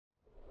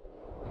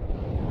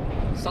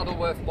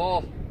Saddleworth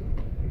Moor,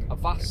 a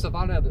vast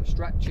savannah that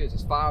stretches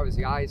as far as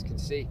the eyes can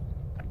see,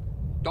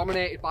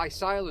 dominated by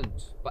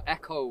silence but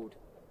echoed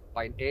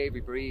by an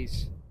eerie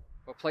breeze,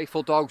 where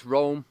playful dogs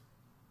roam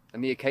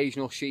and the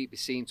occasional sheep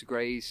is seen to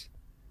graze,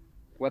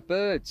 where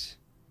birds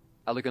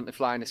elegantly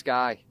fly in the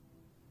sky.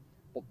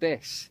 But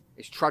this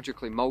is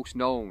tragically most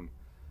known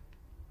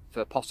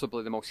for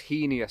possibly the most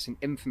heinous and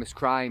infamous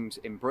crimes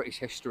in British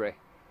history.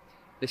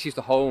 This is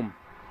the home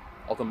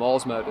of the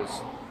Moors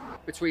murders.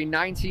 Between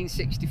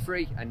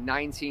 1963 and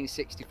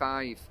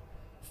 1965,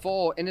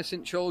 4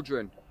 innocent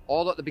children,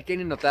 all at the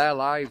beginning of their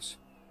lives,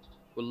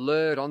 were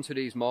lured onto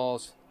these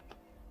moors.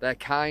 Their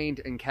kind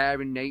and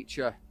caring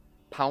nature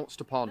pounced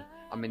upon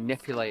and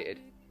manipulated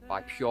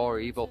by pure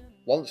evil.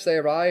 Once they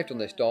arrived on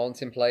this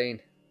daunting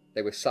plain,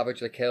 they were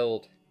savagely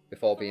killed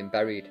before being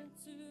buried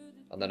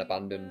and then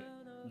abandoned.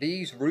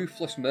 These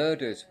ruthless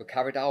murders were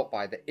carried out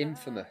by the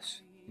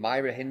infamous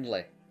Myra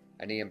Hindley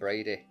and Ian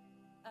Brady,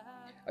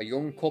 a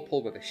young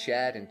couple with a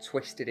shared and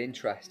twisted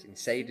interest in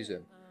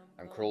sadism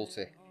and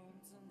cruelty.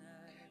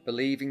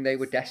 Believing they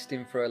were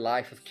destined for a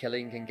life of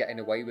killing and getting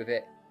away with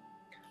it,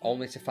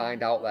 only to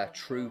find out their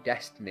true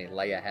destiny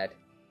lay ahead.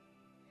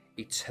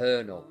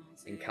 Eternal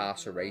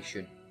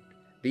incarceration.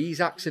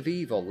 These acts of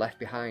evil left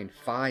behind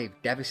 5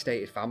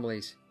 devastated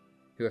families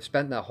who have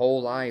spent their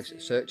whole lives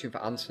searching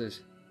for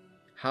answers.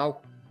 How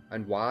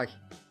and why?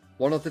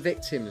 One of the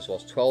victims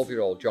was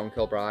 12-year-old John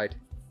Kilbride,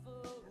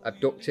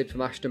 abducted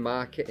from Ashton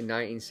Market in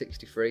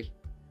 1963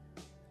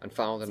 and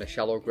found in a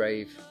shallow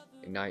grave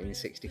in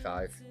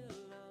 1965.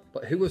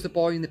 But who was the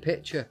boy in the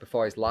picture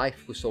before his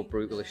life was so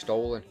brutally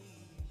stolen?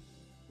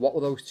 What were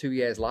those 2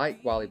 years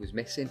like while he was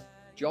missing?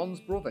 John's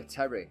brother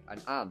Terry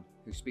and Anne,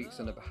 who speaks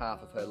on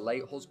behalf of her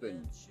late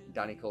husband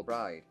Danny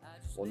Kilbride,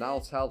 will now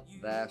tell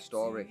their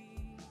story,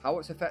 how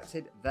it's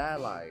affected their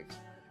lives,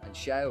 and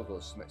share with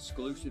us some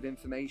exclusive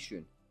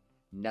information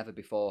never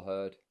before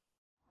heard.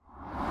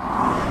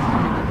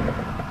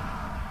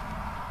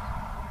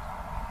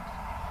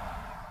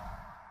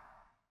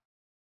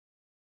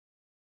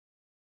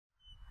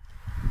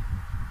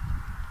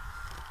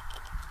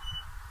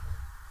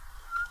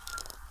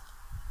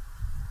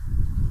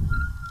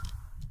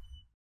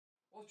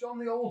 Was John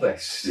the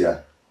oldest?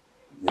 Yeah.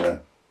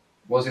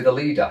 Was he the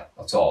leader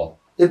at all?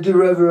 If there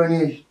were ever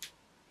any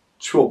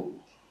trouble,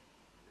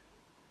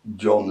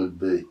 John would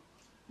be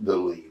the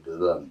leader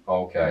then.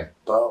 Okay.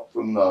 Apart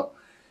from that,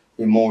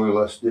 he more or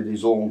less did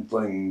his own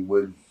thing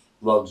with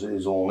lads at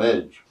his own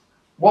age.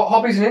 What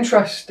hobbies and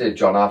interests did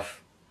John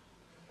have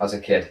as a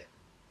kid?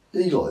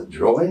 He liked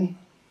drawing.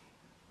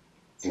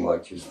 He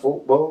liked his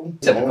football.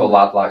 Typical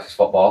lad likes his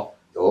football.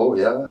 Oh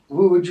yeah.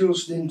 We were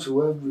just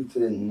into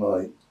everything,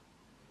 like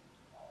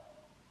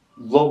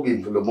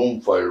logging for the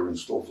bonfire and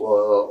stuff like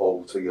that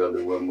all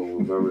together when we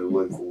were very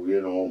little, you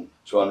know,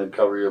 trying to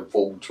carry a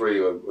full tree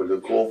with a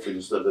cloth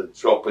instead of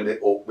chopping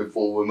it up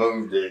before we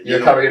moved it.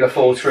 You're carrying a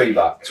full tree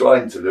back?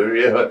 Trying to do,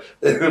 yeah.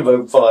 There were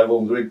about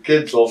 500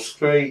 kids off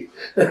street.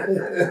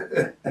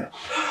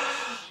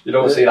 You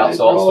don't see that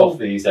sort of stuff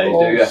these days,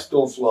 do you?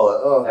 Stuff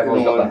like that.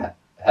 Everyone's got their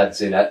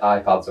heads in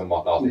iPads and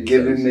whatnot these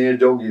giving days. me a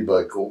doggy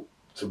back up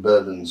to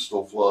bed and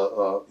stuff like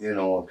that, you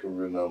know, I can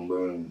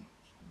remember. And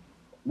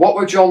what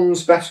were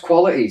John's best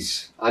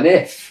qualities? And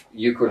if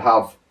you could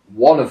have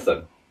one of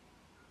them,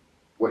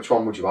 which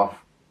one would you have?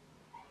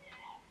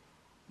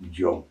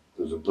 John,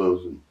 as a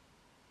person.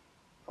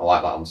 I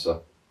like that answer.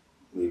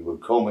 He was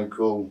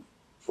comical,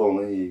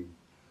 funny,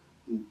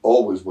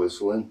 always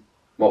whistling.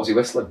 What was he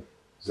whistling?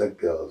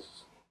 Zedgars.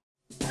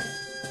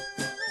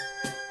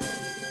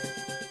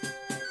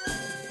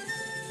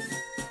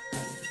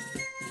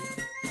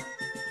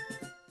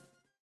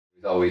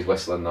 He's always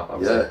whistling that,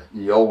 was Yeah,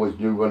 he always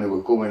knew when he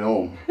was coming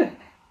home.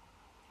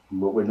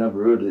 But we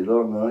never heard it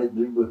that night,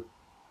 did we?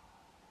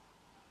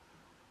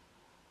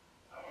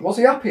 Was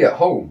he happy at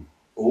home?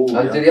 Oh,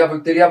 And yeah. did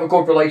he have a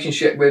good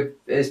relationship with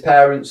his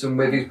parents and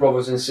with his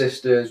brothers and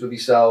sisters, with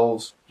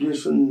yourselves?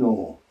 Yes and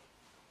no.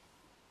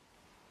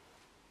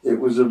 It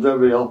was a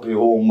very happy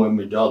home when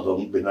my dad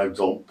hadn't been out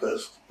on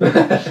piss.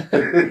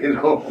 You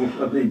know,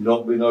 and he'd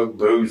not been out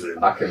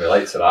boozing. I can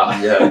relate to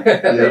that. Yeah,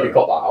 Maybe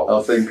cut that out.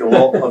 I think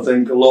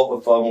a lot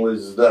of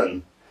families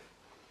then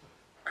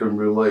can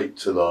relate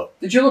to that.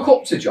 Did you look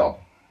up to John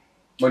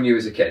when you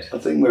was a kid? I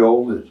think we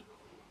all did.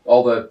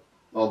 All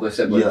the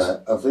siblings? Yeah,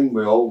 I think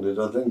we all did.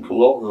 I think a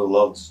lot of the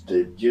lads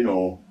did, you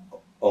know,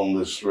 on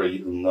the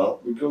street and that,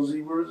 because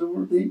he was,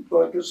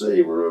 like I say,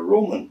 he were a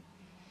Roman.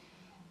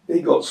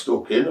 He got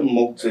stuck in and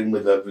mucked in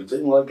with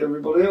everything like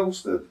everybody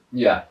else did.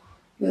 Yeah.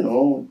 You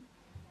know,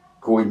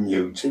 going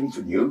newting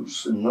for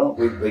newts and that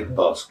with big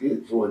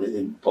baskets, throwing it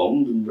in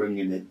pond and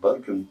bringing it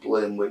back and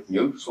playing with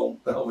newts on,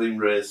 having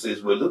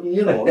races with them,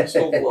 you know, and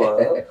stuff like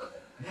that.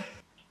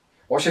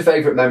 What's your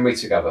favourite memory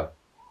together,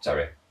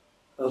 Terry?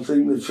 I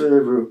think my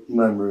favourite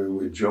memory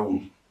with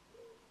John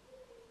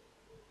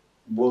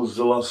was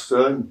the last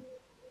time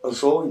I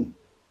saw him.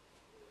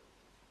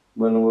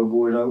 When I was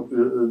going out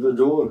the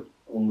door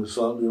on the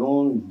Saturday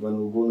morning, when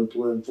we were going to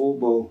play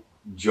football.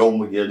 John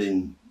was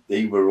getting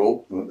he were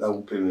up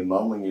helping my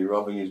mum when he were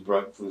having his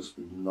breakfast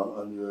and that,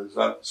 and he was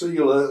like, see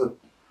you later.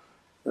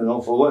 And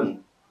off I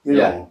went, you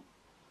know.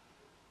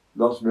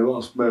 That's my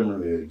last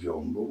memory of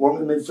John, but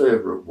one of my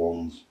favourite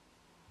ones.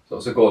 So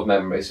it's a good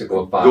memory, it's a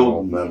good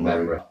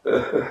memory.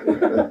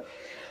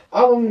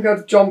 How long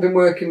had John been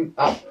working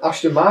at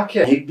Ashton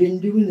Market? He'd been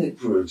doing it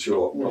for a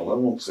short, well, I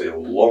won't say a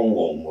long,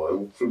 long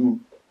while,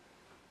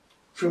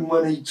 from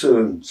when he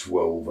turned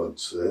 12, I'd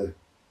say.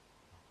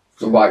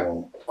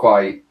 So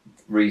quite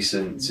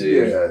recent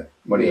to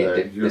when he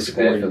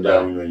disappeared from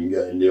down and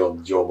getting the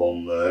odd job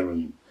on there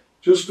and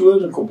just to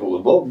earn a couple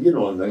of bob, you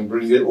know, and then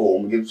bring it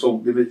home,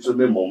 give it to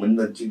my mum, and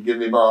then she'd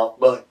give him half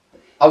back.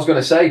 I was going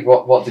to say,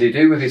 what did he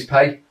do with his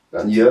pay?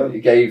 And he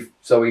gave,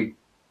 so he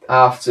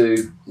half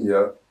to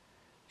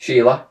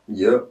Sheila.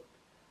 Yeah.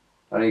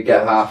 And he'd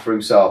get half for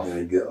himself. And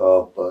he'd get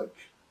half back.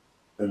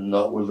 And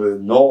that was the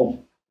norm.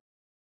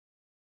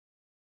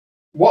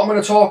 What I'm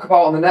going to talk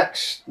about on the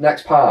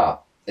next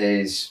part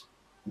is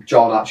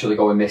John actually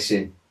going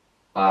missing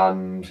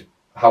and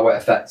how it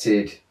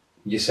affected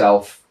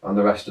yourself and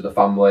the rest of the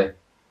family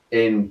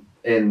in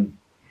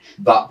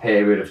that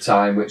period of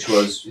time, which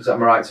was, is that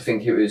right to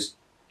think it was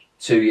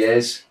 2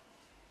 years?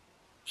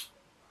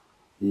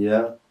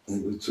 Yeah,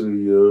 it was 2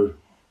 years,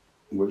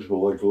 which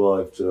was like a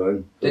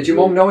lifetime. Did your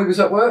mum know he was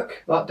at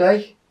work that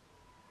day?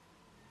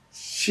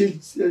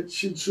 She'd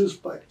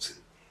suspect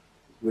it,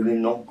 with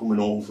him not coming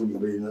home from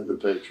being at the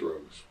picture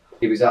house.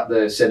 He was at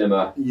the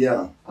cinema.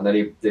 Yeah. And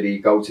then did he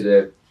go to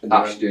the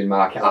Ashton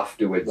Market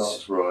afterwards?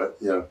 That's right,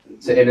 yeah.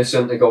 To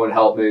innocently go and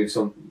help with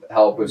some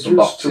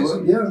boxes.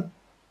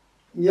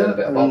 Yeah,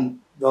 and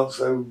that's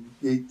how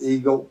he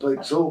got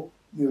picked up,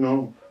 you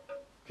know.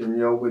 Can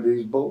you help with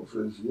these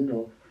boxes, you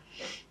know.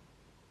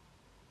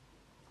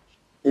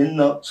 In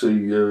that 2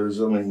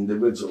 years, I mean, there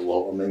was a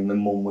lot. I mean, my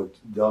mum with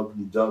dad,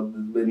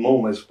 my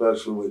mum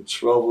especially, were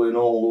travelling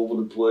all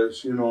over the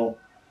place, you know.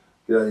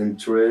 Getting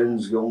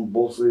trains, going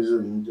buses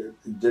and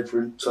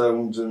different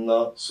towns and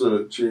that,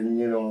 searching,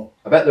 you know.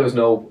 I bet there was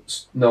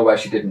nowhere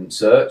she didn't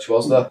search,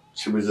 was there?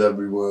 She was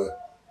everywhere.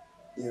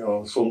 You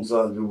know,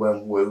 sometimes we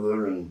went with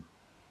her and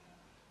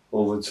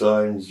other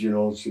times, you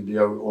know, she'd be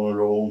out on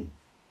her own.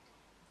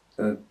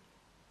 And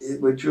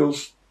it was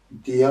just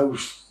the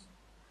house,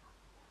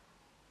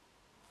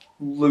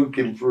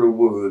 looking for a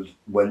word,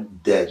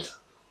 went dead.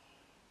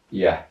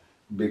 Yeah.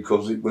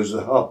 Because it was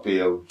a happy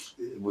house.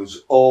 It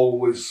was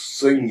always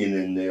singing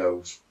in the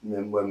house. And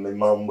then when my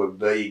mum were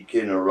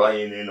baking or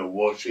ironing or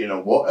washing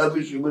or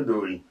whatever she was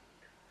doing,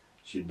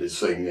 she'd be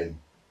singing.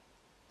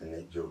 And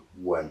it just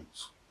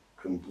went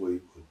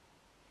completely.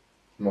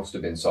 Must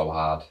have been so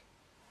hard.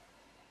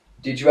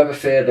 Did you ever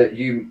fear that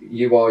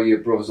you or your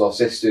brothers or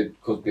sister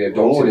could be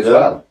abducted as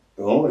well?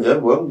 Oh yeah,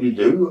 well you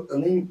do. I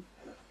mean,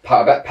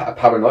 I bet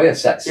paranoia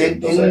sets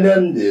in, does it? In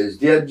them days,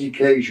 the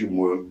education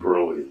weren't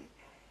brilliant.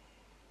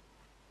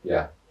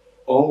 Yeah.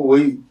 All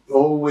we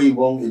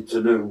wanted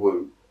to do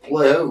was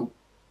play out,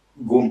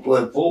 go and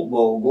play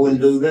football, go and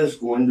do this,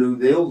 go and do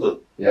the other.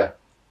 Yeah.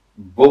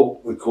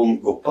 But we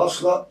couldn't go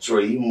past that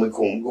tree and we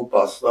couldn't go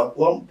past that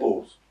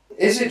lamppost.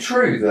 Is it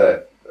true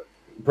that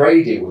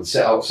Brady would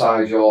sit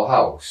outside your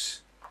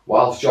house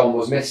whilst John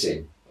was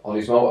missing on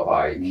his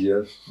motorbike?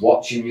 Yes.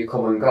 Watching you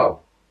come and go?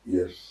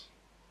 Yes.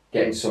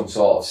 Getting some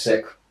sort of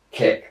sick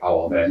kick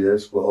out of it?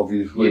 Yes, but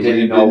obviously you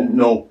didn't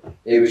know.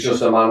 It was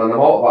just a man on a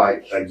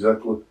motorbike.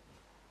 Exactly.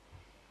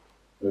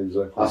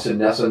 Exactly.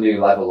 That's a new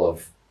level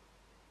of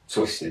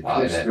twisted,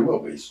 isn't it?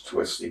 Well, it's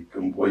twisted,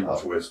 completely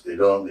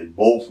twisted, aren't they?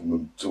 Both of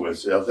them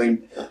twisted. I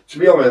think, to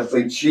be honest, I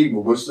think she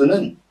was worse than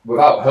him.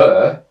 Without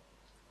her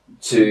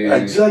to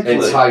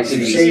entice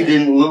if she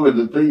didn't lure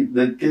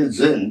the kids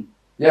in,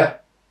 yeah,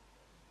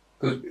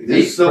 because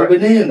they'd still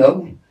been here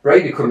now.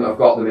 Brady couldn't have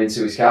got them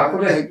into his car,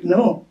 could he? Heck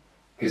no.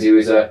 Because he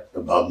was a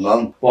bad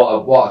man. What a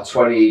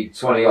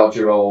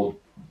 20-odd-year-old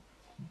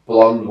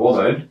blonde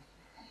woman,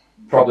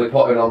 probably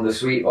putting on the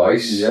sweet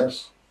voice.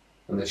 Yes.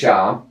 And the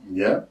charm.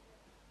 Yeah.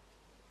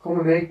 Come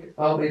with me,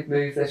 help me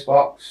move this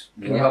box.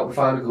 Can you help me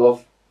find a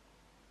glove?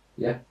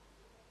 Yeah.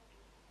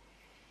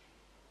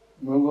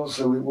 Well, that's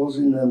how it was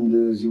in them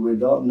days. You were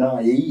that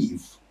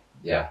naive.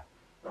 Yeah.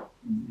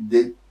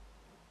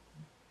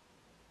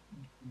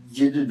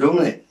 You'd have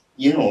done it.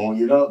 You know,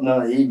 you're that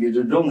naive, you'd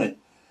have done it.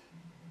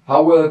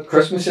 How were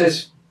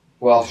Christmases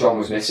while John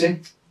was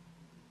missing?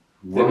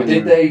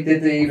 Did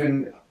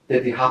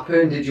they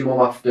happen? Did your mum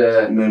have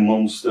to... My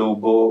mum still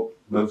bought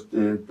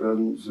birthday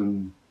presents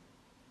and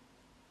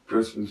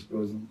Christmas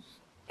presents.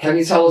 Can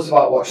you tell us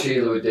about what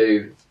Sheila would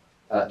do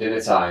at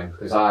dinner time?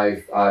 Because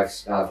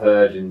I've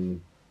heard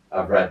and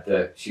I've read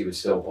that she would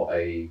still put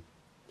a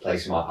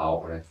placemat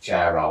out and a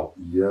chair out.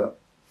 Yeah.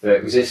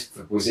 But was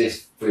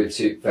this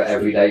for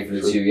every day for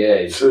the 2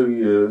 years? 2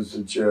 years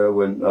the chair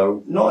went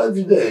out. Not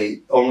every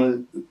day,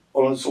 on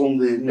a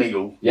Sunday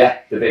meal. Yeah,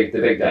 the big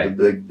day. The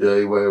big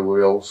day where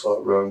we all sat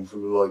round for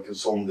like a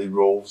Sunday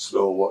roast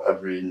or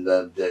whatever in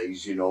their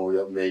days, you know,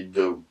 that they'd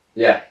do.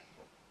 Yeah.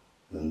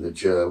 And the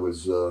chair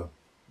was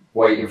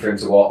waiting for him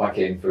to walk back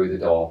in through the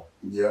door.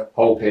 Yeah.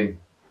 Hoping,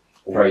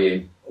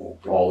 praying,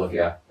 all of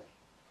you.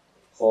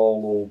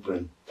 all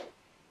open.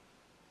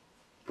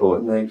 But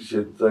it makes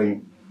you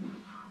think,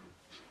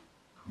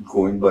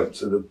 going back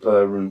to the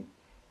parent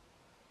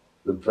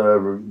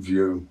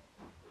view,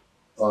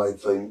 I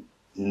think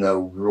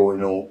now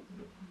growing up,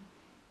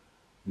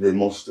 they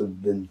must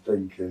have been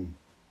thinking,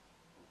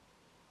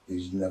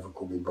 he's never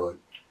coming back.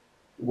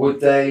 Would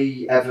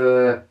they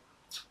ever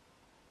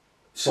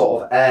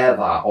sort of air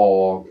that,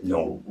 or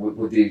No.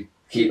 would they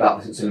keep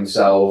that to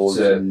themselves?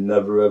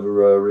 Never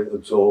ever air it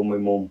at all, my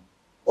mum.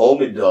 Or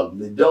my dad.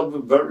 My dad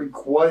was very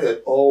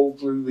quiet all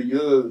through the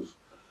years.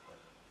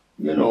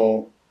 You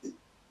know,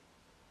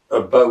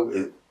 about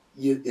it.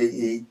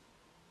 He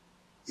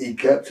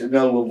kept an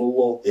hell of a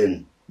lot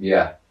in.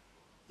 Yeah.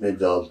 My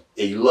dad.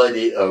 He let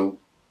it out,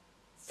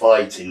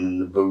 fighting in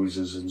the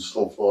boozers and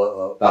stuff like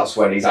that. That's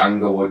when his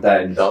anger would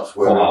then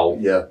come out.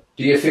 Yeah.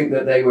 Do you think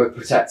that they were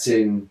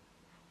protecting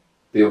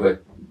the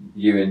other,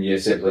 you and your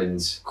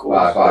siblings,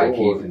 by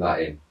keeping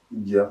that in?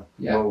 Yeah.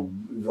 Well,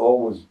 they've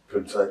always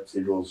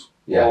protected us.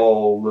 Yeah.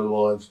 All their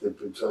lives they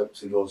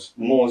protected us.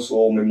 More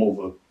so my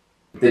mother.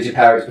 Did your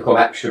parents become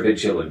extra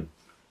vigilant?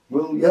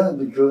 Well, yeah,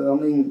 because, I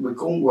mean, we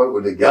couldn't go out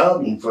with the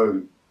garden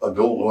for I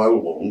don't know how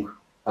long.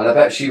 And I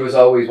bet she was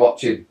always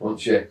watching,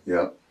 wasn't she?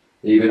 Yeah.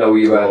 Even though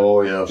you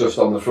were just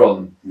on the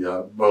front?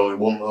 Yeah, well, it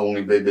wasn't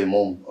only baby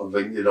mum. I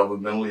think you'd have a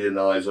million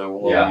eyes out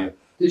on you.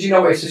 Did you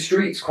notice the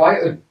streets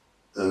quieted?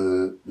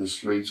 The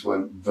streets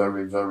went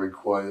very, very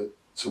quiet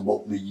to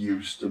what they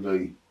used to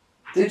be.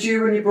 Did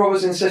you and your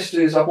brothers and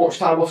sisters have much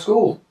time off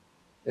school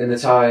in the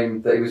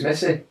time that he was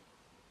missing?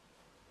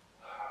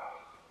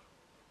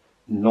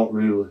 Not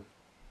really.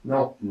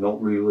 No? Not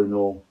really,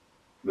 no.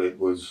 It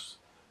was...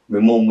 My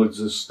mum was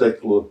a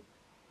stickler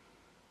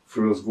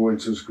for us going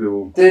to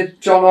school.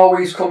 Did John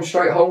always come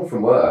straight home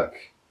from work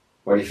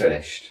when he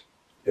finished?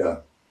 Yeah.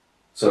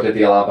 So did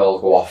the alarm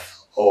bells go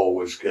off?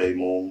 Always came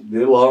home.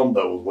 The alarm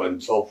bells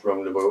went off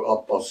around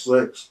about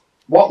 6:30.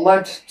 What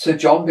led to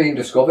John being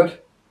discovered?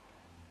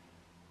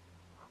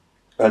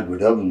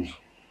 Edward Evans.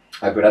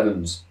 Edward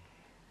Evans.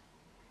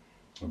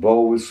 I've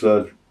always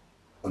said,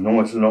 I know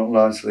it's not a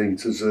nice thing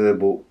to say,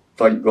 but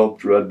thank God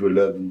for Edward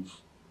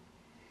Evans.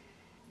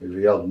 If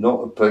he had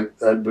not have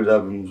picked Edward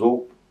Evans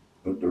up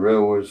at the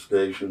railway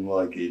station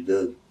like he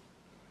did,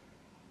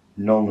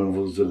 none of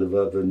us would have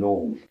ever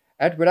known.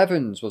 Edward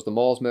Evans was the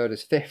Moors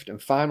murder's fifth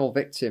and final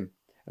victim,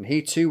 and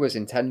he too was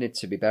intended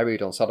to be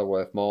buried on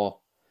Saddleworth Moor.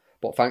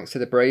 But thanks to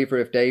the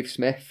bravery of Dave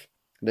Smith,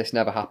 this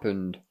never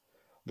happened,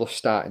 thus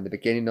starting the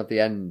beginning of the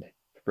end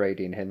for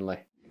Brady and Hindley.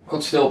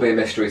 Could still be a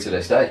mystery to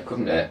this day,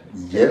 couldn't it?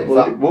 Yeah,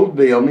 well, it would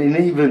be. I mean,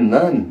 even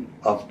then,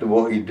 after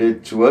what he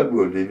did to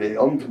Edward, if it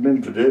hadn't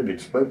been for David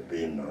Smith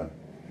being there,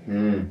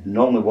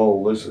 none of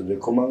all this would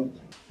have come out.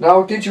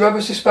 Now, did you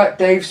ever suspect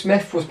Dave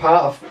Smith was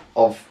part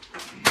of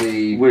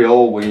the... We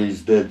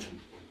always did.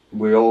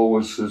 We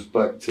always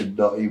suspected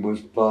that he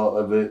was part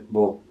of it,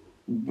 but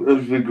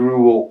as we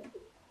grew up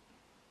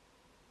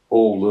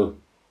older,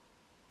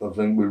 I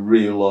think we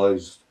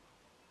realised,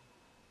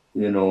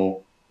 you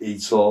know, he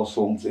saw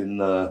something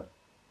there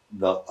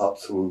that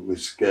absolutely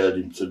scared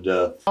him to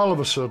death. All of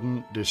a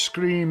sudden, there's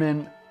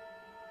screaming,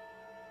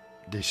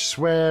 there's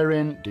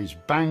swearing, there's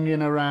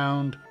banging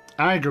around.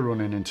 I go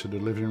running into the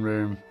living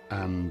room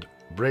and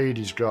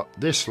Brady's got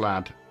this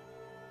lad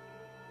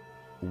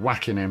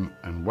whacking him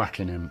and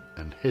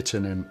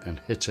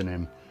hitting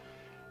him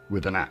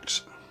with an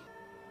axe.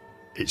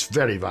 It's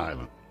very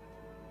violent.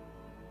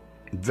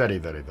 Very,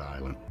 very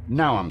violent.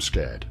 Now I'm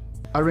scared.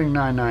 I ring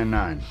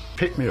 999,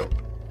 pick me up.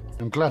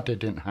 I'm glad they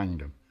didn't hang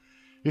them.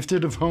 If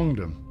they'd have hung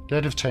them,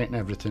 they'd have taken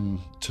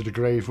everything to the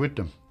grave with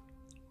them.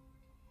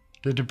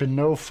 There'd have been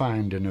no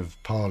finding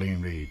of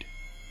Pauline Reed.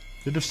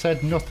 They'd have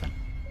said nothing.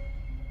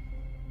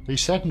 He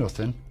said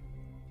nothing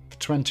for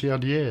 20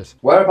 odd years.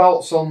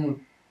 Whereabouts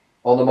on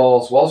the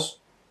moors was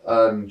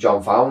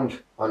John found,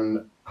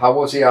 and how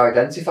was he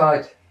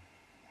identified?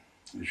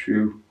 A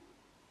shoe.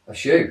 A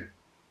shoe?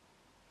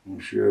 A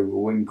shoe, a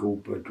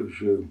winkle-picker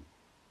shoe,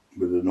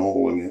 with an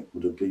hole in it,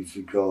 with a piece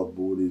of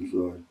cardboard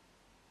inside.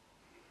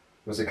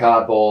 Was the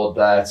cardboard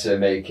there to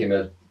make him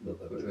a...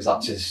 Was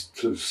that just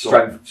to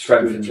strengthen?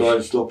 To try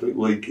and stop it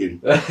leaking.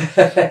 Do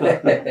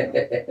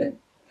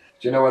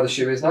you know where the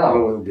shoe is now?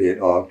 Well, it'll be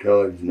at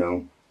archives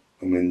now.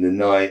 I mean, the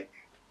night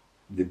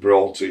they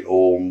brought it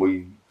home,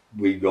 we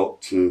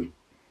got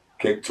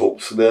kicked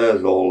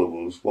upstairs, all of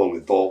us. Well, we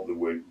thought we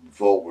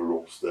were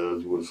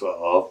upstairs. We were sat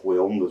halfway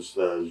on the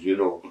stairs, you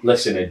know.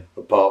 Listening.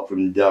 Apart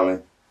from Danny.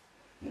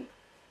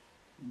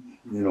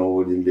 You know,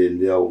 with him being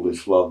the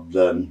oldest lad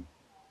then.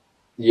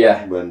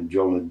 Yeah. When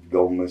John had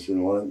gone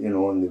missing, like, you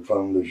know, and they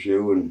found the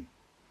shoe, and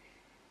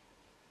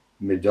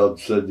my dad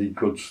said he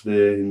could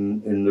stay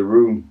in the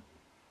room.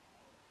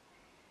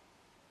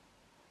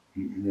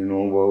 You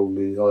know, while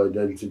they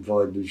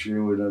identified the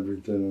shoe and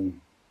everything.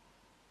 And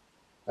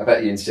I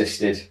bet he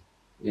insisted.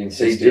 He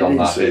insisted on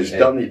that, didn't he?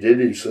 Danny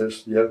did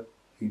insist, yeah.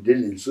 He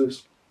did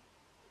insist.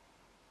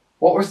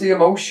 What was the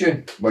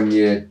emotion when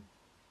you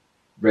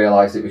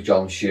realised it was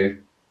John's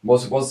shoe?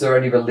 Was there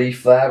any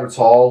relief there at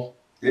all?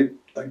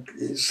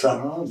 It's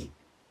sad.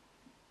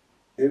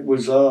 It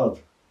was hard.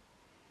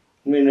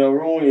 I mean, I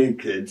was only a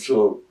kid,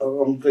 so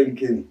I'm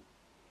thinking,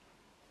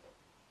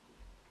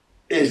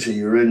 is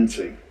he or isn't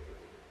he?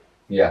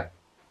 Yeah.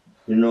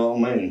 You know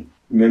what I mean?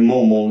 My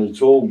mum only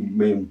told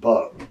me and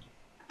Pat.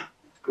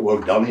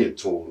 Well, Danny had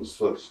told us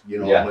first, you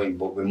know what I mean?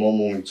 But my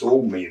mum only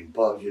told me and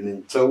Pat. She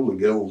didn't tell the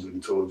girls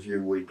until a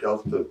few weeks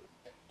after.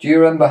 Do you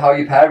remember how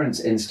your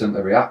parents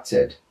instantly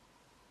reacted?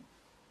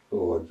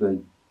 Oh,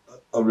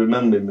 I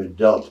remember my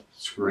dad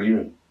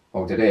screaming.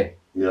 Oh, did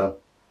he? Yeah.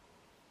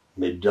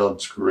 My dad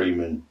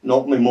screaming.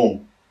 Not my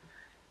mum.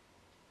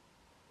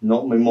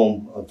 Not my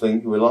mum. I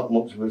think it was that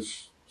much of a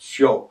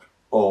shock,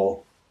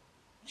 or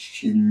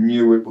she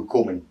knew it was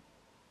coming.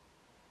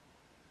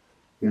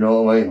 You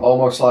know what I mean?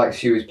 Almost like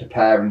she was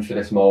preparing for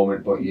this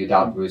moment, but your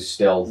dad was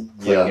still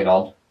clinging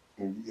on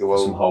for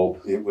some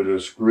hope. It was a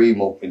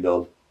scream up my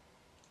dad.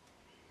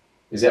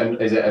 Is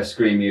it a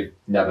scream you've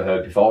never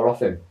heard before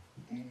off him?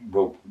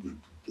 Well,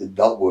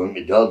 that weren't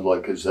my dad,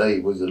 like I say.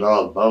 He was an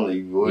hard man.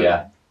 He was,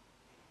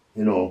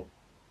 you know,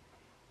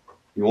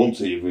 he won't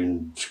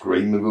even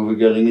scream if we were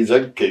getting his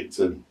head kicked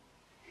in.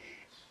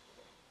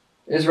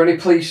 Is there any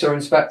police or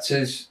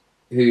inspectors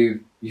who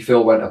you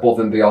feel went above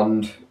and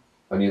beyond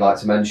and you'd like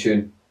to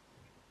mention?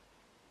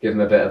 Give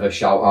them a bit of a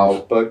shout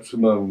out. Respect to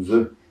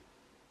Moser.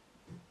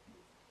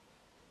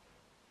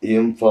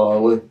 Ian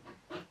Farley.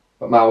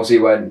 But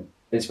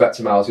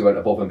Inspector Mousey went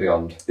above and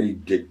beyond. He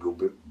did go a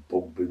bit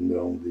above and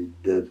beyond,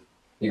 he did.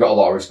 You got a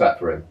lot of respect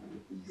for him?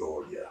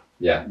 Oh, yeah.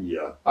 Yeah.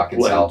 Yeah. I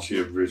can tell. Plenty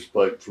of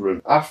respect for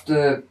him.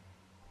 After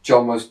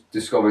John was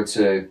discovered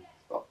to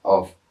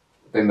have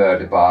been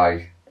murdered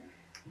by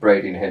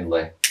Brady and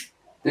Hindley,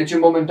 did your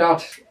mum and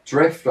dad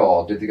drift,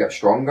 or did they get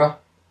stronger?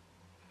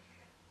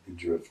 They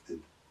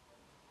drifted.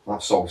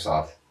 That's so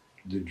sad.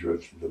 They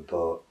drifted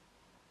apart.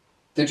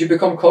 Did you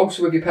become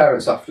closer with your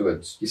parents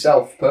afterwards,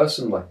 yourself,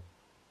 personally?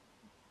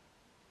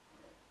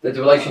 Did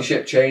the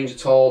relationship change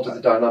at all? Did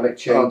the dynamic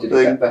change? Did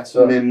it get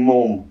better? My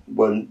mum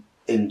went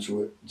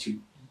into it.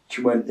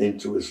 She went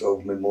into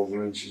herself, my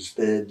mother, and she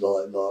stayed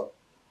like that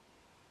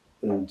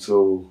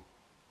until,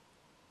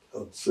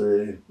 I'd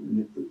say,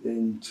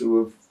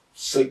 into her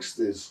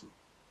 60s.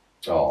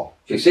 Oh,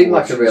 she seemed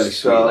like a really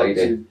sweet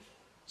lady.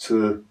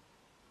 To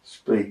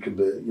speak a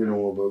bit, you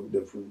know, about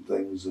different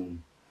things,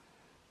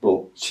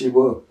 but she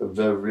was a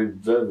very,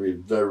 very,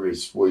 very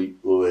sweet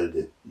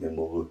lady, my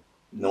mother.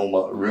 No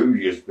matter who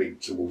you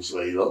speak to will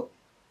say that.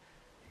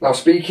 Now,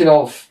 speaking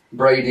of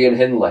Brady and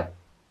Hindley,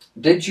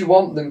 did you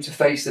want them to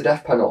face the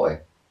death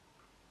penalty?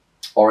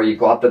 Or are you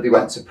glad that they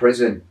went to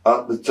prison?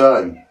 At the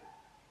time.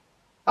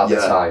 At the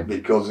time?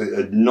 Because it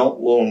had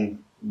not long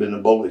been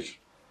abolished.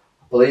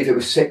 I believe it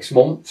was 6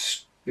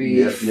 months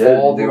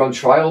before they were on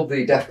trial,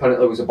 the death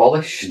penalty was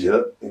abolished.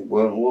 Yeah, it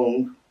weren't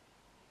long.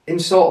 In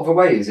sort of a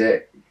way, is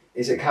it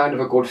kind of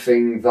a good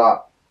thing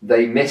that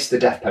they missed the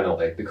death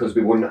penalty because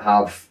we wouldn't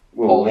have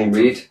Pauline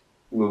Reed?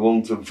 We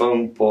wouldn't have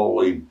found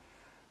Pauline.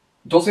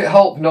 Does it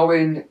help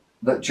knowing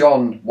that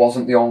John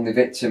wasn't the only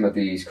victim of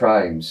these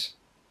crimes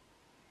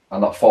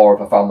and that 4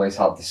 other families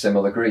had the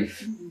similar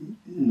grief?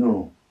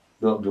 No,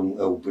 that doesn't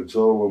help at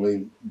all. I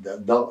mean,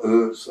 that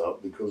hurts that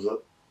because of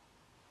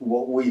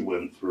what we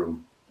went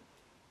through.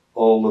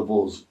 All of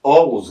us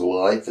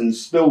alive and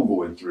still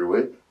going through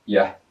it.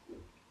 Yeah.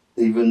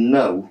 Even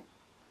now,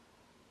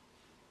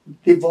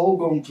 they've all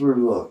gone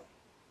through that.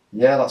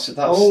 Yeah, that's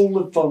all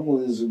the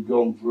families have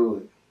gone through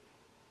it.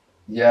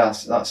 Yeah,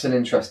 that's an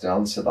interesting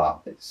answer.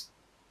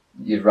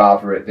 You'd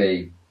rather it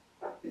be.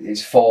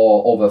 It's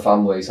 4 other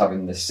families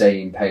having the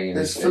same pain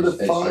as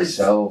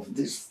yourself.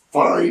 There's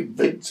 5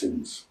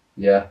 victims.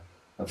 Yeah,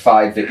 and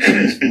 5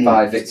 victims.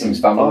 5 victims'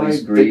 families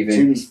 5 grieving.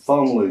 Victims'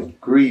 families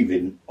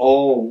grieving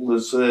all the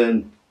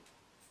same.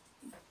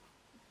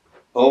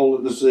 All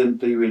at the same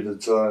period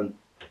of time.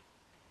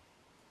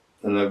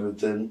 And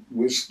everything.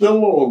 We're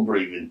still all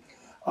grieving.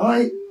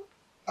 I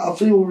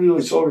feel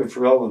really sorry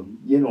for Alan,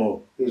 you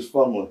know, his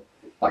family.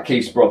 Like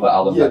Keith's brother,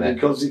 Alan Bennett. Yeah,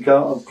 because he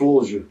can't have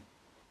closure.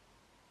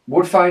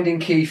 Would finding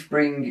Keith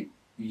bring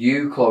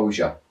you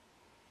closure?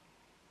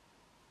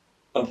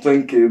 I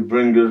think it'd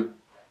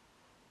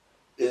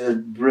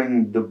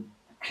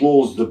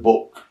close the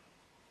book.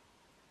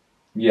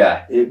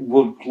 Yeah. It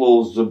would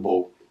close the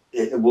book.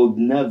 It would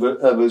never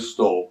ever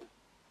stop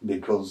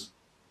because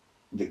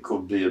there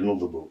could be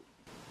another book.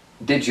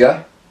 Did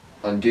you,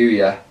 and do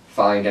you,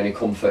 find any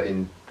comfort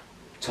in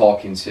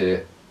talking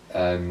to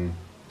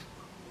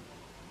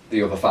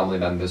the other family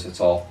members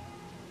at all?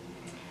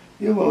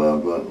 Yeah, well,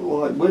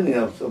 like Winnie,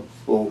 I've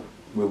spoke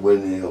with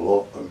Winnie a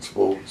lot. I've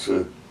spoke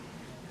to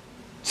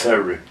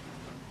Terry.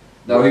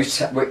 No, who's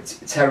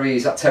Terry?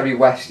 Is that Terry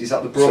West? Is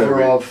that the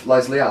brother of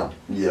Leslie Ann?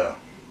 Yeah.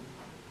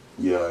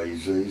 Yeah,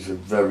 he's a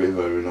very,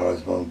 very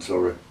nice man,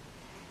 Terry.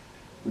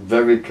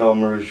 Very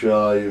camera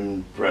shy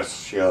and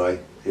press shy.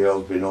 He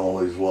has been all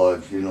his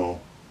life, you know.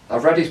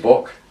 I've read his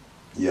book.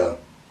 Yeah.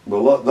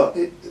 Well,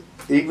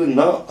 even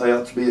that, I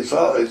had to be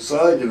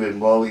outside of him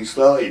while he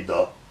started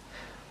that.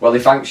 Well, he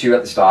thanks you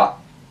at the start.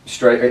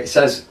 It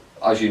says,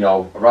 as you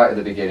know, right at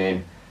the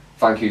beginning,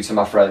 thank you to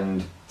my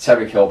friend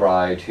Terry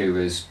Kilbride, who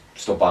has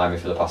stood by me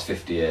for the past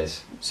 50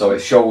 years. So it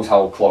shows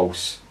how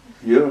close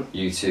Yeah.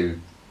 you two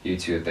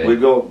have been. We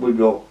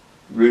got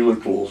really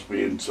close,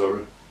 me and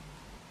Terry.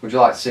 Would you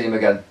like to see him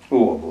again?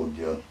 Oh, I would,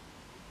 yeah.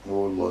 I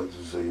would like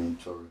to see him,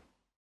 Terry.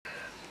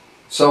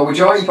 So we're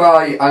joined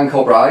by Anne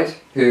Kilbride,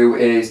 who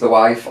is the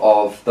wife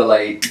of the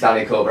late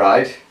Danny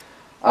Kilbride,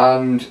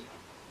 and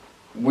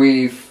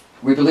we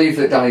believe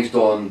that Danny's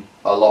done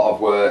a lot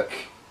of work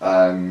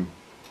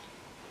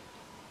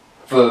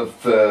for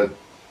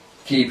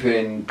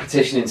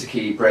petitioning to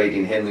keep Brady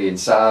and Hindley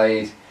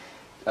inside,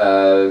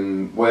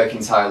 working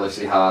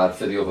tirelessly hard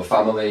for the other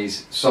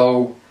families.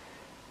 So,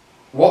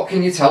 what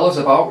can you tell us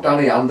about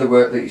Danny and the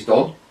work that he's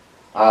done,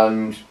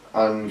 and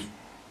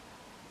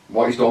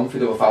what he's done for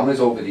the other families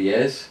over the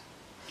years?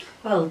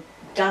 Well,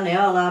 Danny,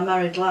 all our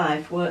married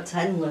life, worked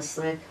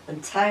endlessly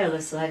and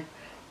tirelessly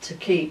to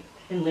keep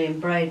Hindley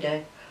and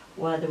Brady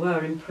where they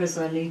were in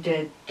prison. He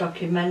did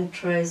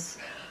documentaries,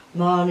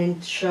 morning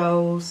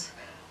shows,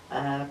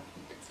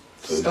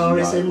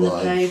 stories in the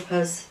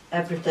papers,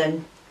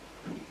 everything,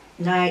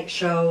 night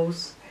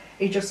shows.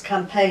 He just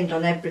campaigned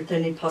on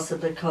everything he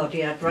possibly could. He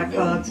had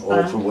records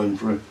all for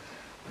Winfrey.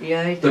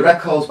 Yeah, he The did.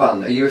 records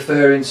band. Are you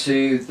referring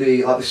to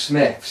the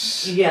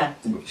Smiths? Yeah,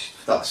 Which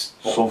that's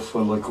Suffer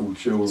Little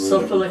Children.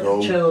 Suffer it was Little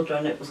called.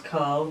 Children it was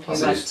called. He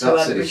That's went a- to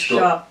that's a every disgu-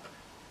 shop,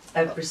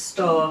 every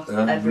store,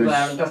 Every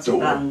everywhere and got it store.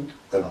 banned.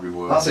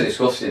 Everywhere. that's a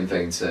disgusting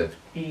thing to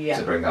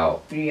Yeah. bring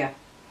out. Yeah,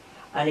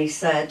 and he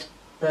said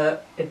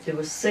that if they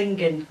were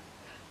singing,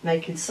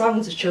 making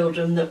songs of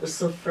children that were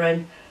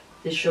suffering,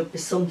 there should be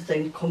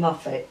something come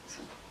off it.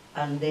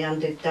 And they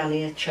handed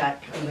Danny a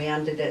cheque, and we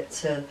handed it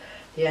to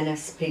the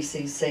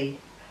NSPCC.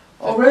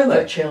 Oh For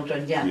really?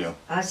 children, yeah. Yeah.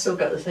 I still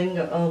got the thing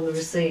on the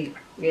receipt.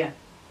 Yeah,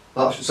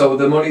 So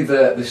the money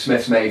that the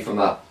Smiths made from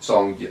that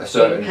song, a he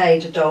certain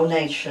paid a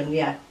donation.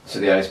 Yeah, to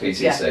the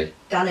NSPCC.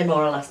 Danny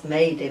more or less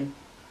made him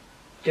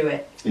do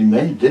it. He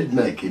did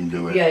make him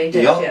do it. Yeah, he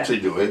did, He had yeah. to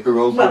do it, or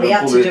else Well, he they'd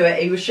had put to do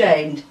it. He was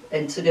shamed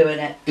into doing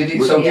it. Did he?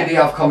 Well, So yeah. did he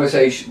have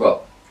conversation?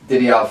 Well, did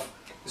he have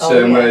Oh,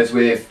 certain yeah. words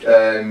with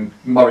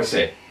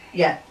Morrissey?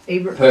 Yeah,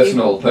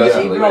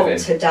 Personally he with wrote him.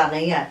 to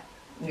Danny. Yeah,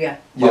 yeah,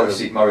 Yeah.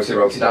 Morrissey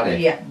wrote to Danny.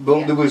 yeah. But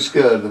yeah. they were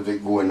scared of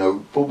it going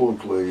out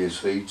publicly, you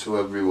see, to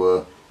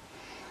everywhere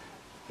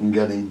and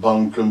getting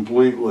banned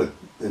completely.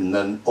 And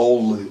then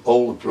all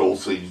the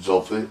proceeds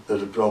of it that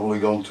had probably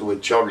gone to a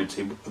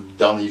charity,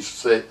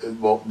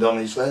 what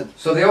Danny said.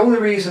 So the only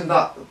reason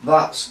that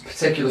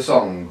particular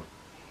song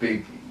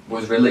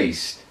was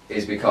released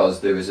is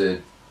because there was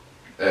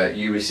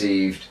you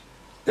received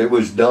It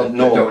was a done.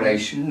 No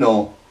donation.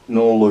 No,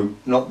 Luke.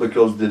 Not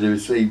because they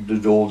received the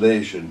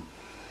donation.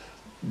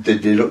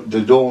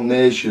 The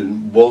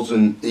donation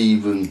wasn't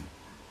even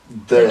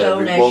there.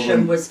 donation it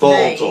wasn't was thought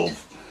made.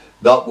 of.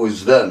 That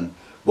was them.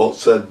 What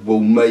said we'll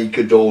make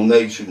a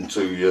donation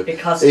to you,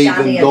 Because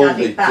Danny had had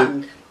it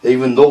banned.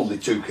 even though they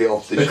took it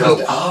off the shelf.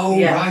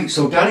 Yeah. Right,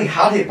 so Danny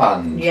had it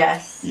banned.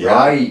 Yes, Yeah.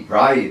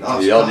 Right.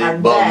 That's He had it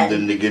And banned then-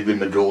 and they give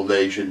him a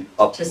donation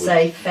to afterwards.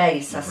 save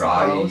face, I Right.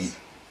 suppose.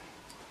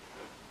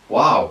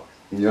 Wow.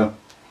 Yeah.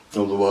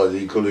 Otherwise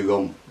he could have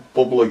gone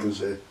public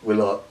as it with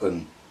that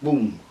and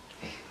boom.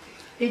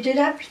 He did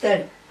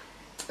everything.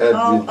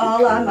 Everything.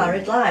 All our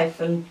married life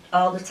and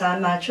all the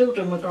time my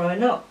children were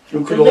growing up.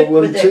 Look They at all lived them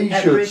with it every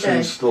t-shirts day.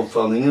 and stuff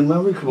on in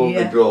America what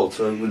Yeah. they brought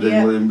out with Yeah.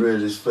 Hindley and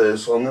Brady's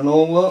face on and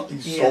all that.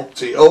 He Yeah.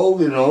 sopped it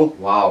all, you know.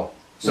 Wow.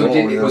 So Oh,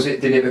 did yeah.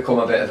 did it become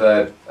a bit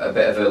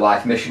of a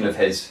life mission of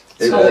his?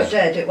 It Oh, was. it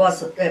did. It was.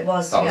 That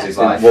was yeah. his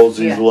It life. was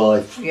his Yeah.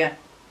 life. Yeah.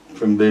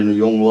 From being a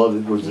young lad,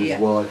 it was his Yeah.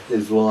 life.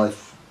 His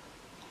life.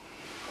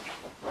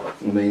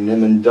 I mean,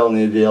 him and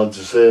Danny, they had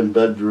the same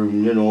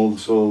bedroom, you know,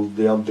 so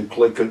they had the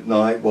click at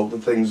night, what the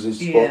things they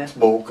Yeah.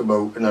 spoke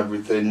about and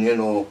everything, you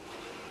know.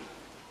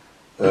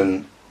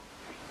 And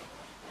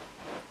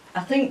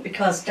I think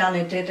because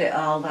Danny did it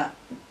all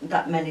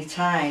that many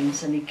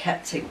times and he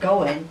kept it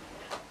going,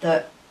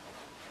 that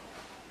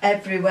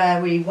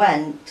everywhere we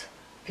went,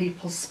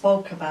 people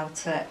spoke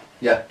about it.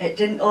 Yeah. It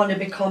didn't only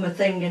become a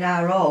thing in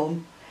our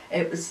home,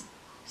 it was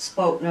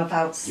spoken of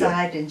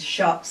outside, in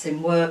shops,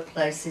 in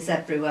workplaces,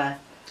 everywhere.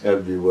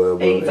 everywhere,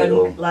 weren't they,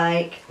 all? Even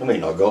like, I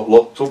mean, I got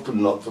locked up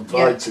and not for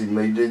Yeah. fighting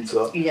me, didn't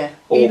I? yeah,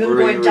 Over even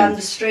going here down in-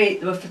 the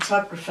street, there were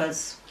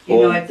photographers, you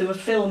Oh. know, if they were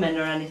filming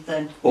or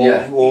anything.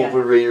 Yeah.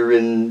 Over here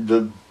in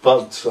the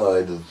bad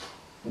side of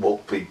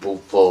what people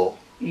thought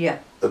Yeah,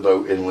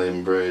 about Hindley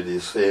and Brady,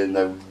 saying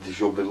now they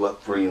should be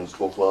let free and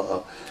stuff like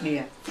that.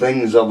 yeah.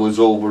 Things I was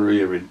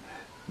overhearing,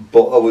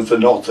 but I was a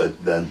knothead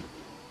then,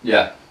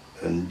 Yeah.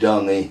 and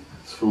Danny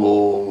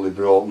slowly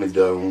brought me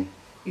down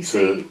You to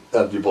see,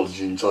 everybody's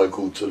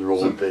entitled to their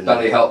So own opinion.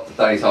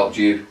 Danny's helped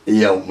you.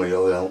 He helped me,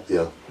 I helped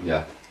you.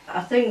 Yeah.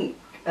 I think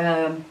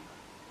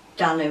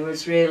Danny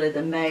was really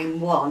the main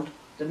one,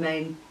 the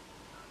main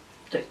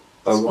Out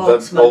of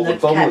spokesman all the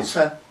that kept families.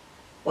 her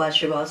where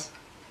she was.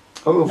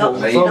 Out of all Not, the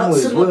Not not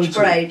families, so much weren't it?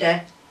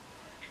 Brady,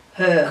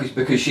 her.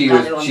 Because she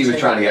Danny was wanted-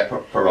 trying to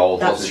get paroled,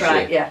 That's wasn't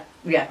right, she? yeah,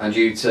 yeah. And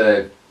due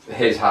to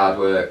his hard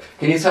work.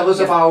 Can you tell us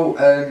about?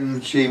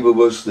 She was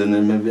worse than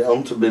him. If it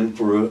hadn't have been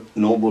for her,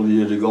 nobody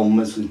would have gone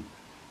missing.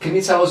 Can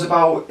you tell us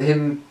about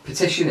him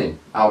petitioning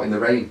out in the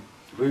rain?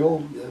 We all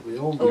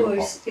do. Oh,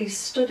 he's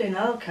stood in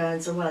all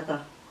kinds of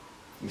weather.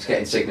 He's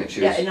getting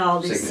signatures. Getting all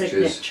these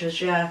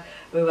signatures, yeah.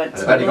 We went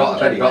to I bet he got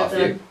London a with few.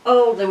 them.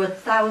 Oh, there were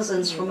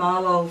thousands from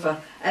all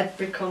over,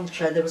 every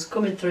country. They was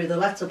coming through the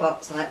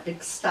letterbox like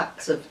big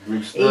stacks of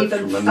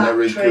even from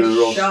factories,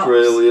 America, shops.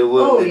 Australia,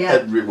 Oh, yeah.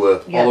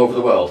 everywhere. Yeah. All over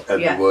the world.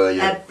 Everywhere,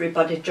 yeah.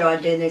 Everybody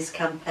joined in his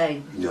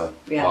campaign. Yeah.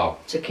 Yeah. Wow.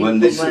 To keep When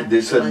them where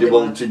they said they were.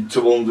 wanted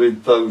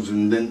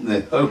 200,000, didn't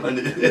they? How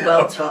many?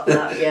 Well taught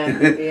that,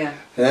 yeah,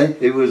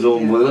 It was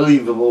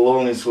unbelievable,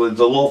 honestly.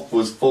 The loft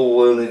was full,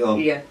 wasn't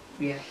it?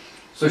 yeah.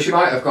 So she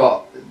might have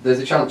got. There's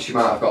a chance she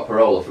might have got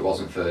parole if it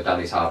wasn't for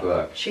Danny's hard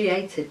work. She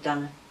hated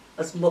Danny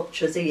as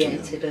much as he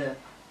hated her.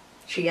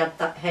 She had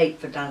that hate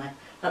for Danny.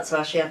 That's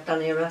why she had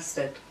Danny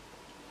arrested.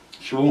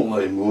 She won't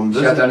let him go.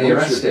 She had Danny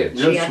arrested?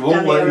 She Yes, had she won't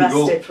Danny let him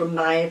go. arrested from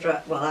my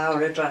address, well,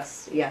 our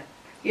address, yeah.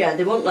 Yeah,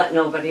 they wouldn't let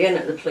nobody in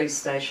at the police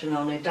station,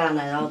 only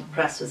Danny, all the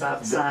press was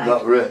outside.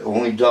 That's right,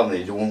 only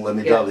Danny. They won't let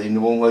me Yeah. daddy, and they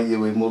won't let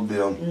you in, would they?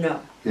 No.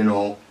 You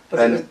know. But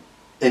it And was,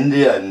 in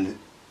the end,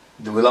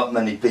 there were that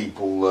many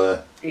people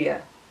there. yeah.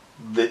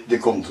 They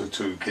come to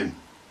took him.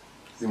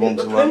 They It want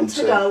was to let him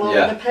printed say. all over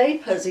Yeah. the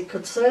papers, he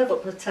could serve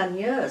up to 10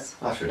 years.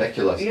 That's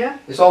ridiculous. Yeah.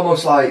 It's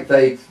almost like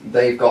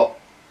they've got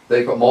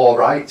more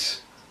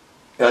rights.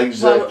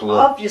 Exactly. Well,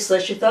 obviously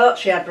she thought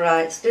she had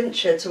rights, didn't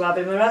she, to have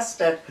him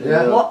arrested.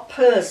 Yeah. What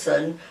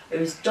person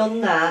who's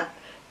done that,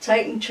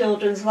 taken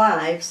children's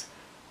lives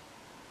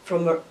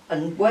from her,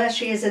 and where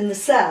she is in the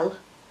cell,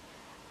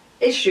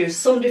 issues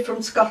somebody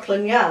from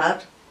Scotland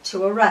Yard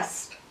to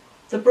arrest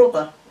the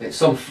brother? It's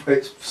some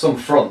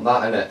front,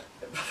 that, isn't it?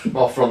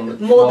 More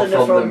from More than a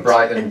than front,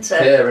 Brighton isn't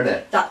it? Pier, isn't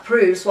it? That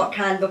proves what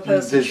kind of a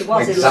person This- she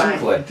was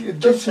exactly. in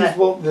life. This is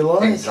what they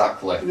like.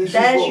 Exactly. This is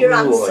There's what your they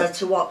answer like.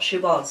 to what she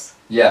was.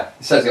 Yeah,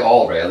 it says it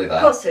all really Of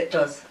there. course it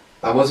does.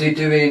 And was he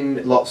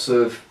doing lots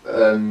of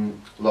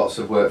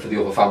work for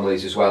the other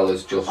families as well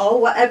as just?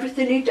 Oh,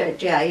 everything he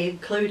did, yeah, he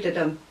included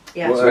them.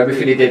 Yeah. So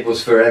everything he did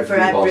was for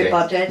everybody,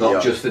 everybody. not Yeah.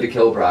 just for the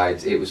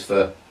Kilbrides. It was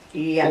for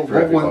Yeah, What, for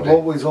what, everybody.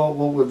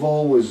 what we've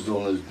always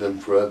done is done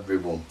for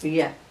everyone.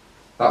 yeah.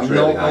 that's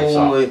really nice.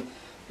 that.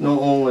 Not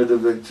only the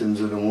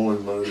victims of the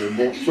Moors murder,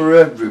 but for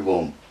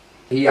everyone.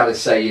 He had a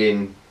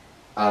saying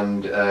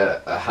and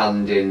a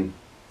hand in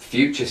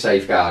future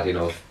safeguarding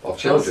of Of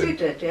course children. he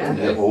did, yeah.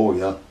 Yeah. Oh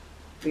yeah,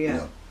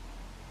 Yeah.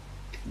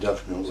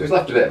 definitely. So he's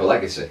left a bit of a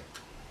legacy.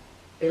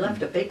 He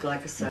left a big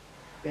legacy.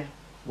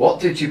 What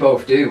did you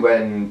both do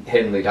when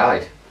Hindley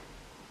died?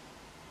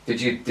 Did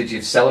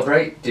you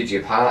celebrate? Did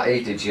you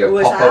party? Did you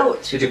We was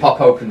out. Did you pop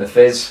open the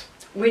fizz?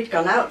 We'd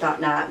gone out that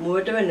night and we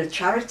were doing a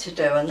charity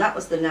do, and that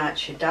was the night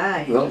she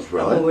died. That's And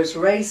right. we was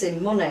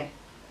raising money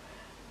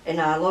in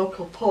our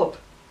local pub,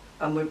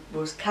 and we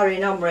was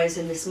carrying on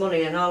raising this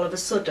money, and all of a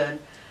sudden,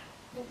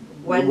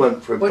 when We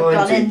went for a we'd pint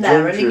gone in in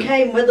there, and he Junction.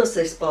 came with us,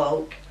 this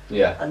bloke,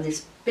 Yeah. and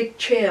this big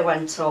cheer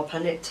went up,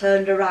 and it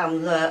turned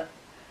around that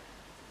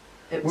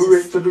it Were a-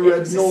 it for the it Red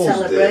was Nose a Day or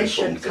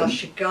celebration something? because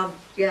she'd gone,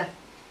 yeah.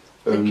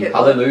 I think And, it was.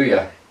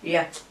 Hallelujah.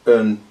 Yeah,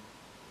 and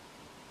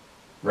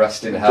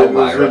Rest in hell,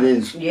 Myra.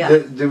 Yeah.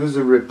 there was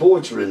a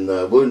reporter in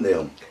there, weren't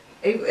there?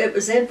 it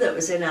was him that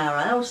was in our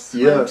house,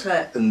 Yeah. wasn't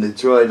it? And they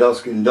tried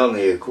asking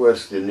Danny a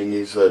question, and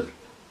he said,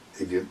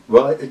 if you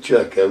write a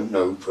cheque out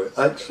now for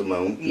X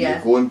amount, and Yeah.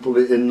 you go and put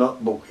it in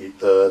that bucket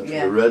there to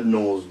Yeah. the Red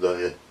Nose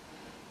Day,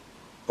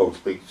 I'll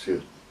speak to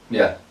you.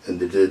 Yeah. And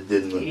they did,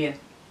 didn't they? Yeah.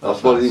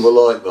 That's what they were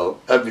like though.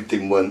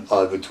 Everything went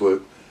either to a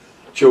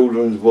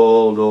children's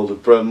ward or the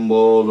Prem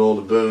ward or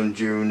the Burns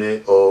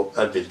unit or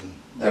everything.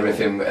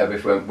 Everything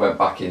went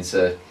back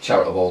into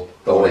charitable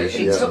He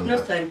donations. took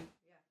nothing.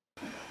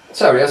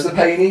 Sorry, has the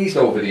pain eased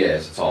over the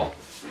years at all?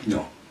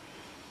 No,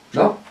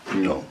 No?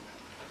 no.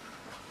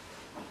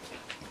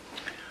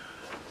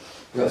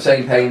 You got the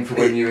same pain for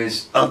when you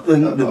was I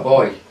think a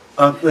boy?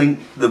 I think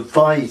the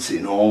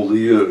fighting all the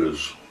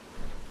years,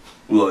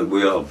 like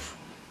we have,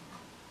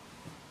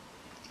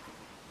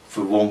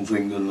 for one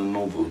thing and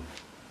another,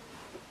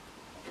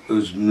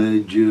 has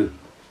made you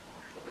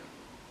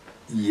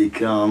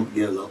can't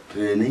get that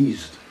pain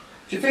eased.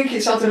 Do you think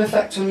it's had an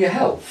effect on your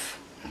health?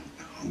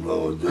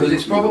 Well, I do. Because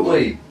it's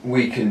probably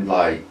weakened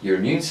like your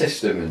immune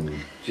system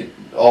and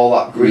all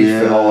that grief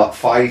and Yeah. all that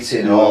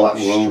fighting and all that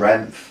Well,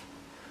 strength.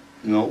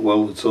 Not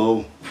well at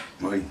all.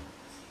 Right.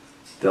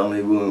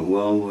 Danny weren't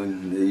well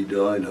when he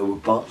died. Our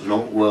Pat's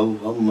not well.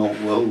 I'm not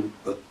well.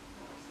 But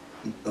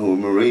our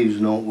Marie's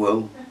not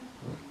well.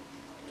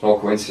 No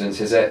coincidence,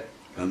 is it?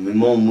 And my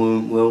mum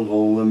weren't well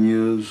all them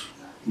years.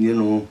 You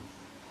know,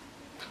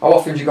 How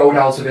often do you go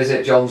down to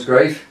visit John's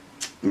grave?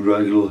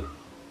 regular.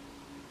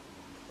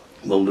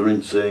 Well, they're in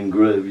the same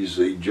grave, you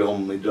see.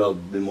 John, my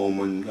dad, my mum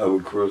and our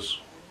Chris.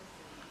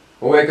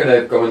 Well, we're going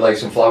to go and lay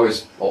some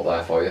flowers up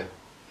there for you.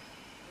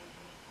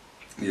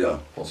 Yeah,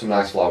 Put some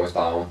nice flowers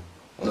down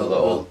as a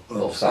little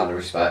sign of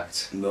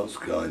respect. that's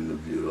kind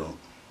of you, that.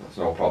 That's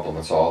no problem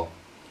at all.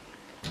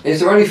 Is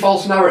there any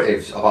false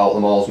narratives about the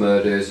Moors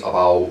murders,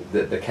 about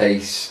the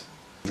case?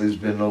 There's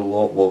been a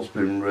lot what's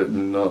been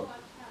written that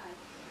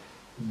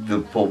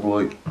the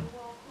public,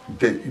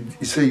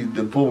 you see,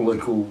 the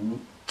public will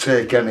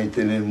take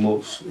anything in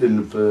what's in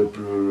the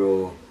paper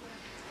or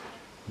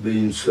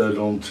being said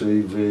on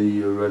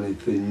TV or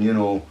anything, you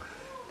know.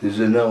 There's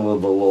an hell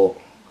of a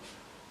lot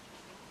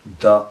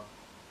that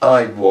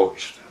I've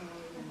watched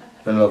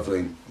and I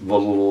think, what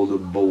a load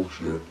of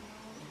bullshit.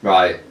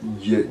 Right.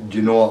 Do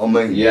you know what I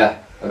mean? Yeah,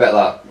 I bet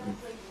that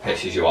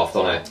pisses you off,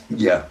 doesn't it?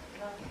 Yeah.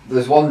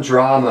 There's one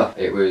drama,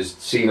 it was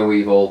See No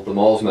Evil, the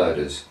Moors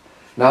murders.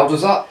 Now,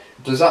 does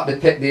that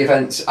depict the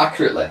events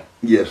accurately?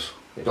 Yes.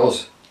 It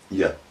does?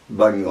 Yeah.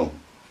 Bang on.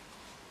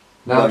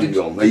 Now, bang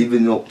on.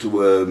 Even up to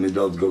where my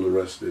dad got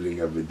arrested and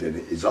everything,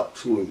 it is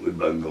absolutely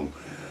bang on.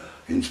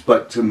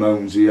 Inspector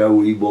Mounsey,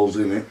 how he was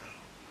in it,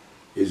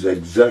 is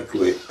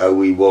exactly how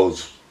he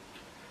was,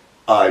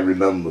 I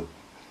remember.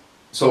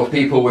 So if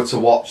people were to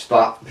watch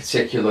that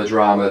particular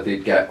drama,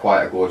 they'd get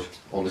quite a good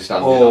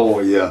understanding Oh,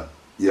 of. yeah,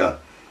 yeah.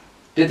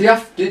 Did you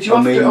have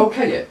to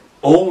okay it?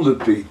 All the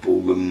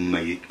people and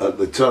me at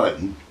the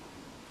time,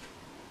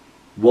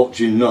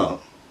 watching that,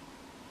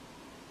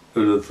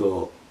 would have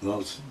thought,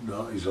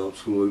 that is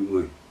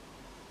absolutely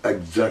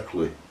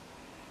exactly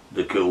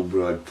the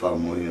Kilbride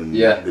family and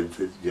yeah.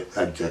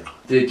 Exactly.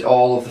 Did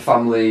all of the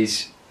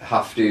families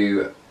have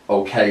to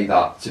okay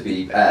that to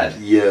be aired?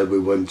 Yeah, we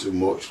went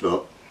and watched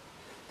that.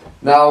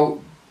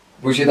 Now,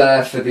 was you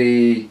there for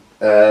the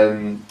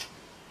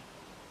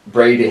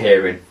Brady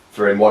hearing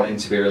for him wanting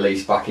to be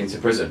released back into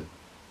prison?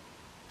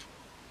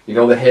 You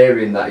know the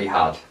hearing that he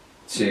had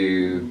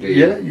to be...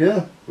 Yeah,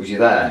 yeah. Was you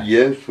there?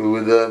 Yes, we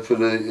were there for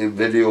the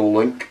video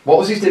link. What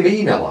was his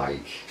demeanour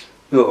like?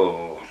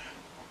 Oh,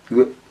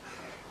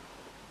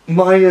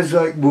 my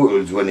exact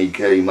words when he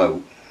came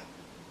out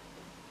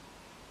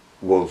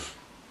was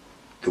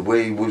the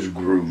way he was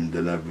groomed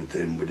and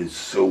everything, with his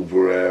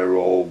silver hair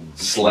all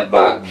slick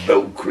back,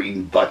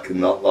 Velcream back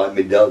and that, like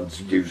my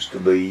dad's used to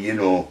be, you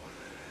know.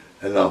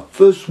 And the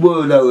first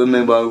word out of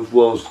my mouth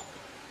was,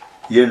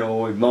 you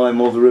know, if my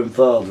mother and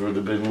father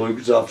had been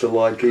looked after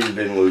like he's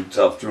been looked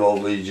after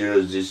all these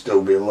years, he'd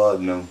still be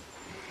alive now.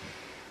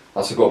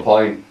 That's a good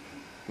point.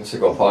 That's a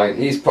good point.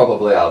 He's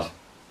probably had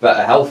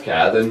better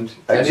healthcare than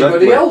Exactly,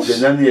 anybody else.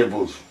 than any of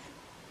us.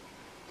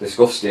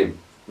 Disgusting,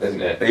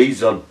 isn't it? He's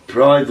had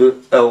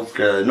private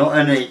healthcare, not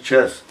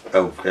NHS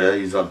healthcare,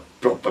 he's had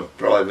proper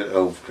private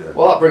healthcare.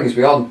 Well, that brings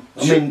me on.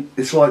 I mean,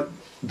 it's like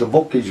the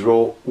book he's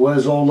wrote,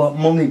 where's all that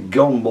money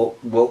gone, what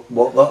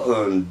that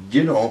earned,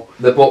 you know?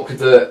 The book,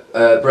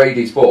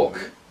 Brady's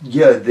book?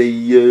 Yeah,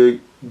 the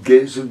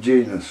Gates of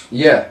Genius.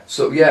 Yeah,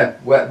 so yeah,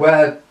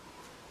 where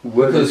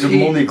does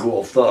the money go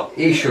off that?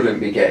 He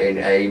shouldn't be getting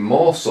a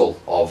morsel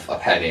of a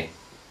penny.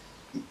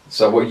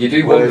 So what you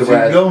do Where's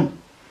wonder it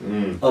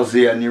gone? Has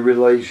he any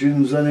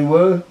relations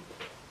anywhere?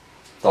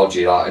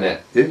 Dodgy that,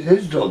 innit? It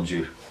is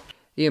dodgy.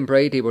 Ian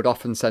Brady would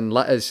often send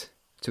letters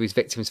to his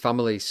victims'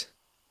 families.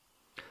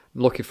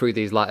 Looking through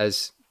these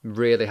letters,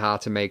 really hard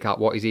to make out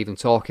what he's even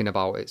talking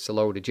about. It's a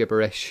load of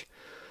gibberish.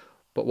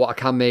 But what I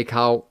can make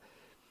out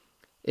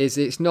is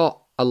it's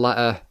not a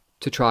letter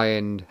to try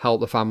and help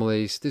the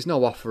families. There's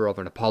no offer of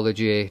an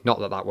apology, not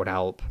that that would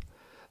help.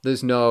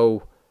 There's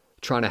no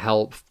trying to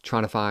help,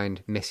 trying to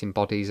find missing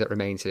bodies that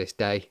remain to this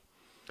day.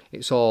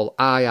 It's all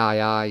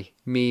I,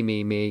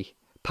 me,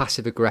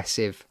 passive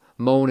aggressive,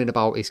 moaning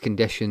about his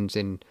conditions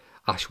in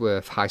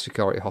Ashworth High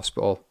Security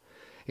Hospital.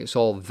 It's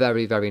all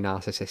very, very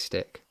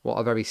narcissistic. What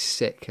a very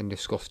sick and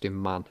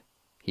disgusting man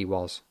he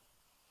was.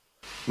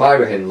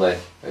 Myra Hindley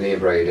and Ian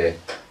Brady,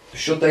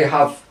 should they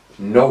have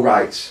no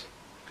rights?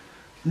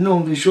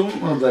 No, they shouldn't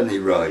have any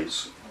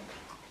rights.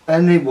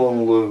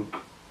 Anyone, look,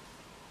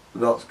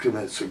 that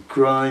commits a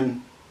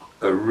crime,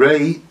 a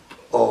rape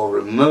or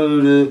a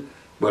murder,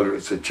 whether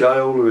it's a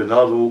child or an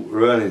adult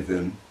or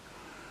anything,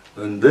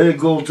 and they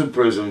go to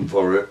prison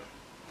for it,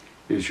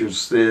 they should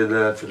stay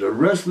there for the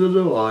rest of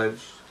their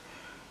lives,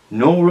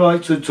 no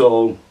rights at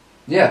all,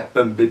 yeah,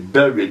 and be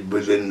buried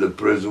within the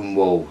prison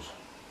walls.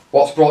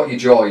 What's brought you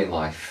joy in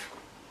life?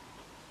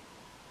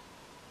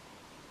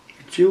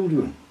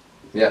 Children.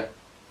 Yeah.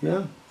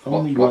 Yeah,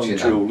 only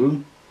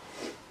grandchildren.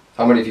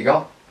 How many have you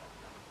got?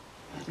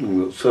 I've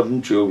got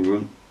 7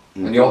 children.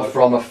 And you're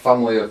from a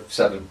family of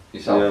 7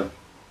 yourself?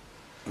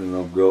 Yeah, and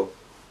I've got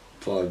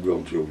 5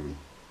 grandchildren.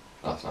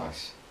 That's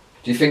nice.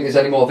 Do you think there's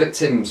any more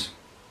victims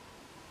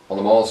on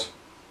the moors?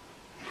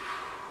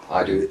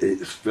 I do.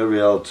 It's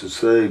very hard to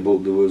say,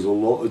 but there was a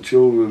lot of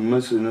children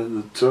missing at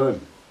the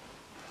time.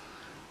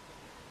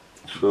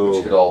 So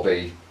which could all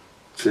be...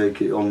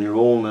 Take it on your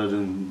own head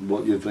and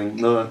what you think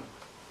now.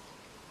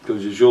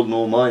 Because you should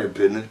know my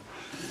opinion.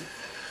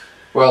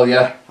 Well,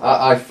 yeah,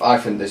 I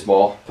think there's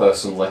more,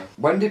 personally.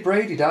 When did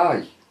Brady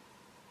die?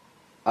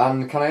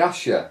 And can I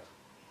ask you,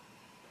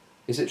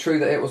 is it true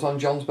that it was on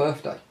John's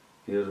birthday?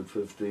 Yeah, the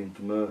 15th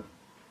of May.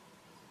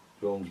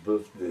 John's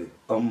birthday.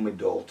 And my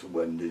daughter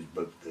Wendy's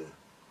birthday.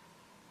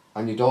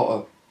 And your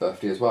daughter's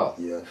birthday as well?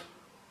 Yes.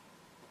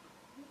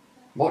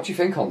 What do you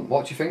think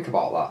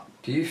about that?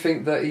 Do you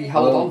think that he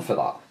held on for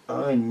that?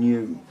 I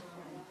knew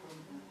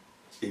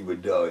he was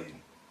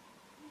dying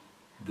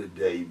the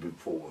day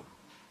before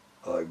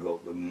I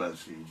got the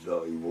message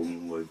that he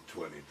wouldn't live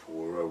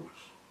 24 hours.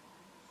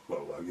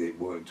 Well, like it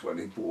weren't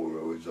 24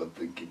 hours, I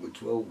think it was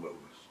 12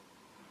 hours.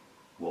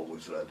 What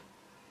was that?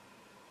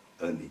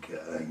 And he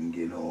kept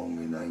hanging on,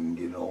 and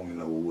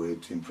I was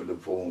waiting for the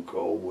phone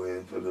call,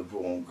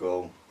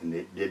 and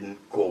it didn't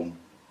come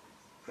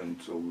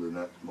until the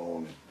next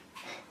morning,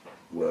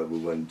 where we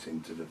went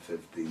into the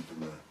 15th of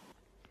May.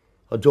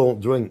 I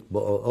don't drink, but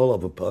I'll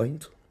have a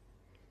pint.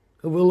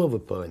 I will have a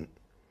pint.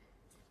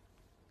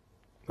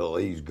 Well,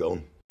 he's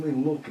gone. I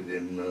mean, look at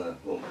him there.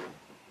 Look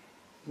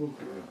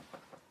at him.